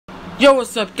Yo,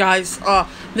 what's up, guys?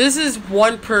 This is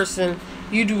one person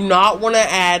you do not want to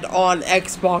add on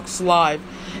Xbox Live.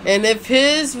 And if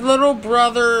his little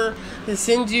brother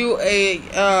sends you a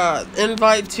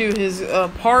invite to his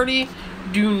party,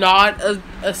 do not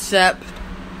accept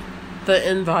the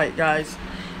invite, guys.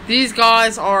 These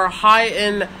guys are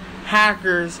high-end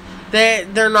hackers.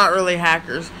 They're not really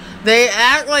hackers. They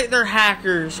act like they're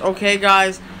hackers, okay,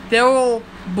 guys? They will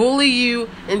bully you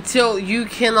until you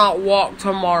cannot walk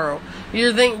tomorrow.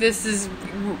 You think this is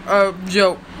a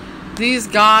joke. These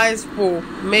guys will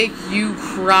make you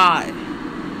cry.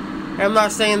 I'm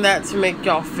not saying that to make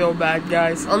y'all feel bad,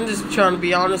 guys. I'm just trying to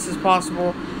be honest as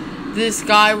possible. This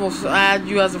guy will add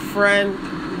you as a friend.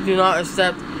 Do not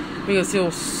accept, because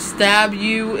he'll stab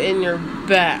you in your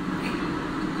back.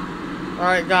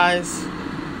 Alright, guys.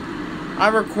 I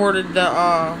recorded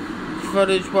the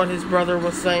footage, what his brother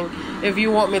was saying. If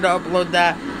you want me to upload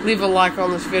that, leave a like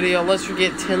on this video. Let's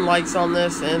get 10 likes on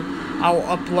this, and I will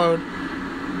upload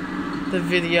the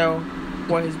video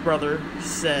what his brother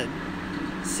said.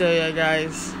 So yeah,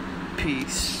 guys,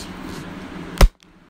 peace.